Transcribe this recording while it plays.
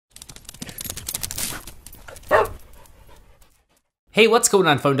Hey, what's going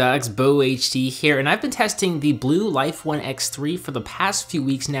on, Phone Dogs? BoHD here, and I've been testing the BLU Life One X3 for the past few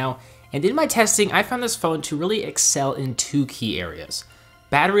weeks now, and in my testing, I found this phone to really excel in two key areas: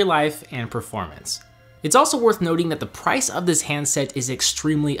 battery life and performance. It's also worth noting that the price of this handset is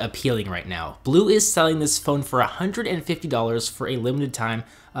extremely appealing right now. BLU is selling this phone for $150 for a limited time,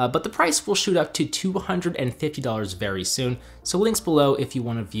 but the price will shoot up to $250 very soon, so links below if you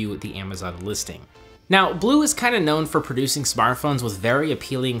want to view the Amazon listing. Now, BLU is kind of known for producing smartphones with very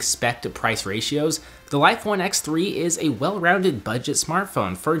appealing spec to price ratios. The Life One X3 is a well-rounded budget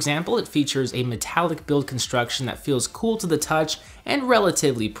smartphone. For example, it features a metallic build construction that feels cool to the touch and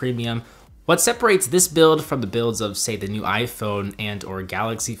relatively premium. What separates this build from the builds of, say, the new iPhone and or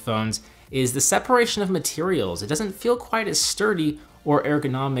Galaxy phones is the separation of materials. It doesn't feel quite as sturdy or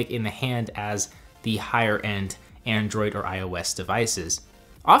ergonomic in the hand as the higher-end Android or iOS devices.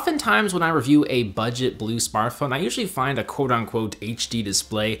 Oftentimes when I review a budget BLU smartphone, I usually find a quote-unquote HD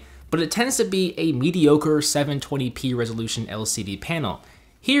display, but it tends to be a mediocre 720p resolution LCD panel.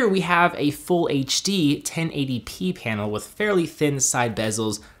 Here we have a full HD 1080p panel with fairly thin side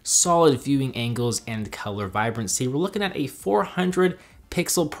bezels, solid viewing angles, and color vibrancy. We're looking at a 400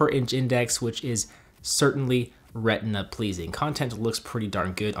 pixel per inch index, which is certainly retina pleasing. Content looks pretty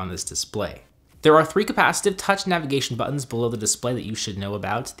darn good on this display. There are 3 capacitive touch navigation buttons below the display that you should know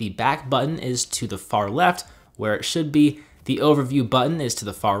about. The back button is to the far left, where it should be. The overview button is to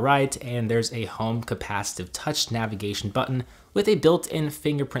the far right, and there's a home capacitive touch navigation button with a built-in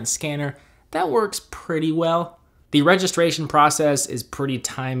fingerprint scanner that works pretty well. The registration process is pretty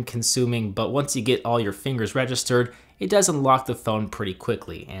time-consuming, but once you get all your fingers registered, it does unlock the phone pretty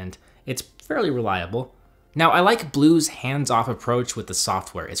quickly, and it's fairly reliable. Now, I like BLU's hands-off approach with the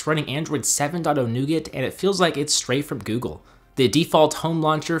software. It's running Android 7.0 Nougat, and it feels like it's straight from Google. The default home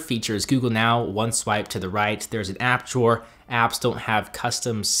launcher features Google Now, one swipe to the right. There's an app drawer. Apps don't have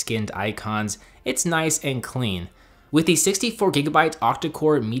custom skinned icons. It's nice and clean. With the 64GB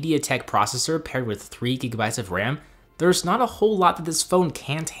octa-core MediaTek processor paired with 3GB of RAM, there's not a whole lot that this phone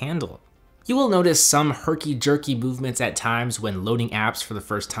can't handle. You will notice some herky-jerky movements at times when loading apps for the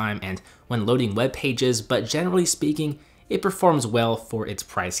first time and when loading web pages, but generally speaking, it performs well for its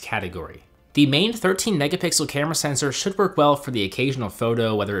price category. The main 13 megapixel camera sensor should work well for the occasional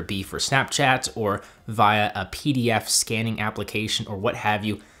photo, whether it be for Snapchat or via a PDF scanning application or what have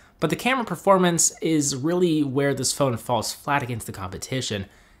you, but the camera performance is really where this phone falls flat against the competition.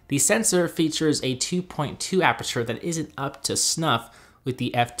 The sensor features a 2.2 aperture that isn't up to snuff with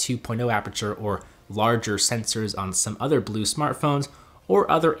the f2.0 aperture or larger sensors on some other BLU smartphones or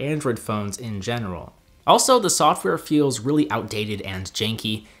other Android phones in general. Also, the software feels really outdated and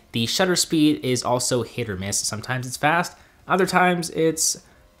janky. The shutter speed is also hit or miss. Sometimes it's fast, other times it's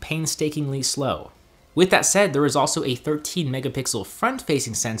painstakingly slow. With that said, there is also a 13 megapixel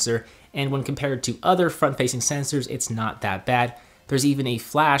front-facing sensor, and when compared to other front-facing sensors, it's not that bad. There's even a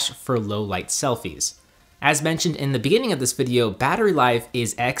flash for low-light selfies. As mentioned in the beginning of this video, battery life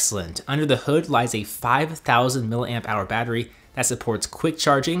is excellent. Under the hood lies a 5,000 mAh battery that supports quick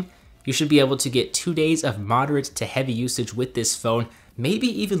charging. You should be able to get 2 days of moderate to heavy usage with this phone, maybe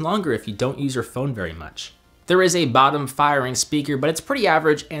even longer if you don't use your phone very much. There is a bottom firing speaker, but it's pretty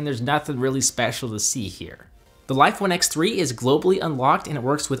average and there's nothing really special to see here. The Life One X3 is globally unlocked and it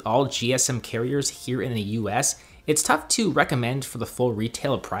works with all GSM carriers here in the US. It's tough to recommend for the full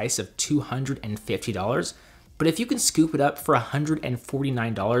retail price of $250, but if you can scoop it up for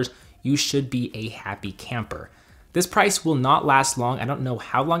 $149, you should be a happy camper. This price will not last long. I don't know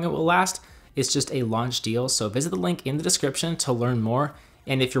how long it will last. It's just a launch deal, so visit the link in the description to learn more.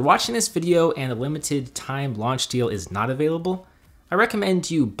 And if you're watching this video and a limited time launch deal is not available, I recommend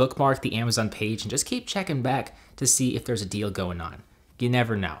you bookmark the Amazon page and just keep checking back to see if there's a deal going on. You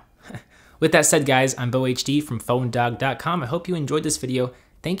never know. With that said, guys, I'm BoHD from PhoneDog.com. I hope you enjoyed this video.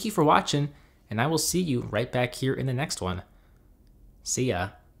 Thank you for watching, and I will see you right back here in the next one. See ya.